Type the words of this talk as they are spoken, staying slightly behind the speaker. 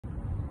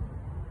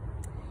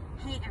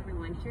Hey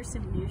everyone, here's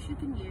some news you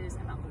can use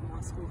about the law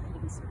school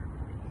hooding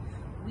ceremony.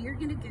 We are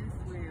going to go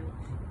through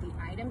the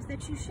items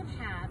that you should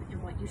have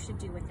and what you should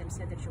do with them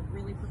so that you're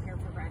really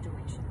prepared for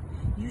graduation.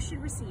 You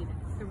should receive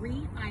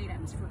 3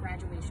 items for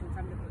graduation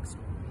from the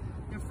bookstore.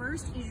 The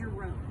first is your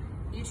robe.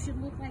 It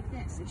should look like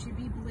this. It should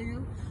be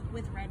blue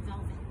with red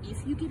velvet.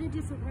 If you get a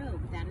different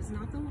robe, that is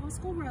not the law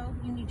school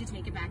robe, you need to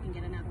take it back and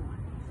get another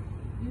one.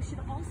 You should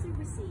also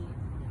receive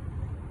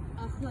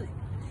a hood.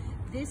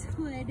 This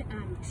hood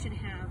should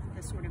have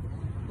the sort of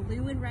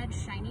blue and red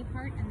shiny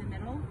part in the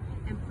middle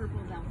and purple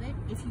velvet.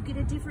 If you get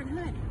a different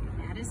hood,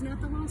 that is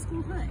not the law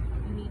school hood.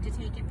 You need to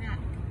take it back.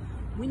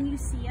 When you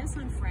see us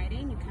on Friday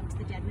and you come to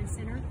the Dedman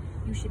Center,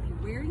 you should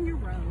be wearing your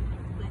robe,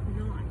 but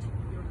not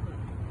your hood.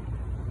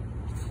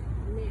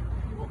 Now,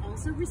 you will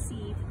also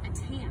receive a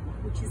tam,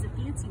 which is a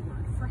fancy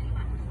word for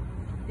hat.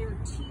 There are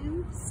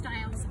 2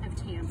 styles of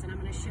tams, and I'm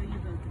going to show you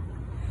both of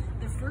them.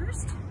 The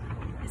first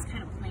is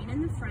kind of plain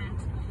in the front,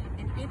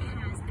 and it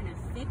has an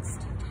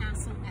affixed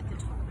tassel at the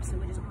top.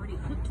 So it is already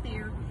hooked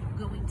there,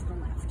 going to the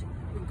left.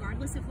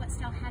 Regardless of what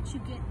style hat you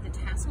get, the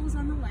tassel is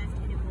on the left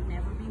and it will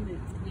never be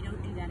moved. We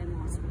don't do that in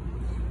law school.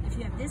 If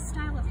you have this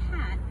style of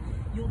hat,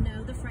 you'll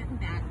know the front and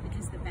back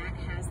because the back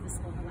has this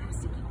little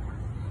elasticy part.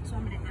 So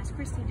I'm going to ask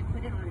Christine to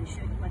put it on and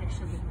show you what it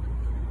should look like.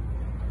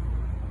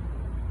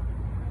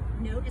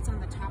 Note it's on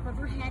the top of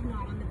her head,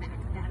 not on the back.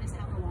 That is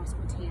how the law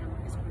school tam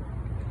is worn.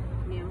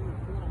 Now I'm going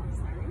to pull it off,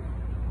 sorry,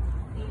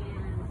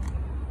 and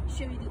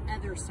show you the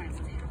other style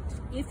of hat.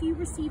 If you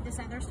receive this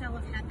other style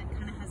of hat that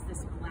kind of has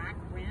this black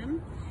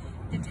rim,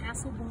 the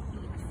tassel won't be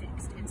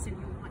affixed, and so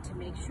you'll want to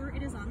make sure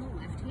it is on the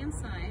left-hand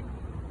side,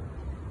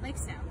 like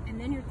so. And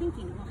then you're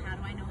thinking, well, how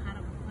do I know how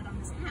to put on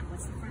this hat?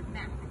 What's the front and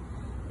back?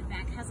 The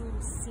back has a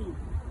little seam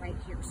right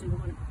here, so you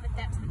want to put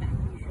that to the back.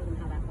 Let me show them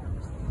how that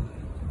works.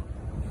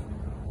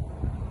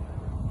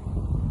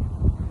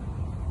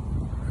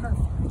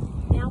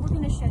 Perfect. Now we're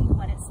going to show you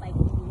what it's like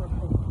when you are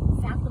hooded.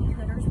 Faculty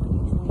hooders will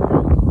usually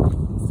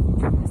scooch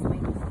this way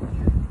before.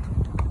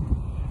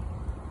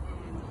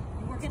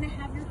 And we're going to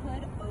have your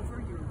hood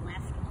over your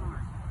left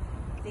arm.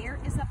 There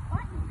is a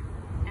button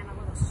and a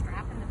little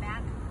strap in the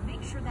back.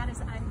 Make sure that is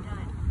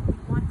undone. We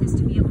want this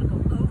to be able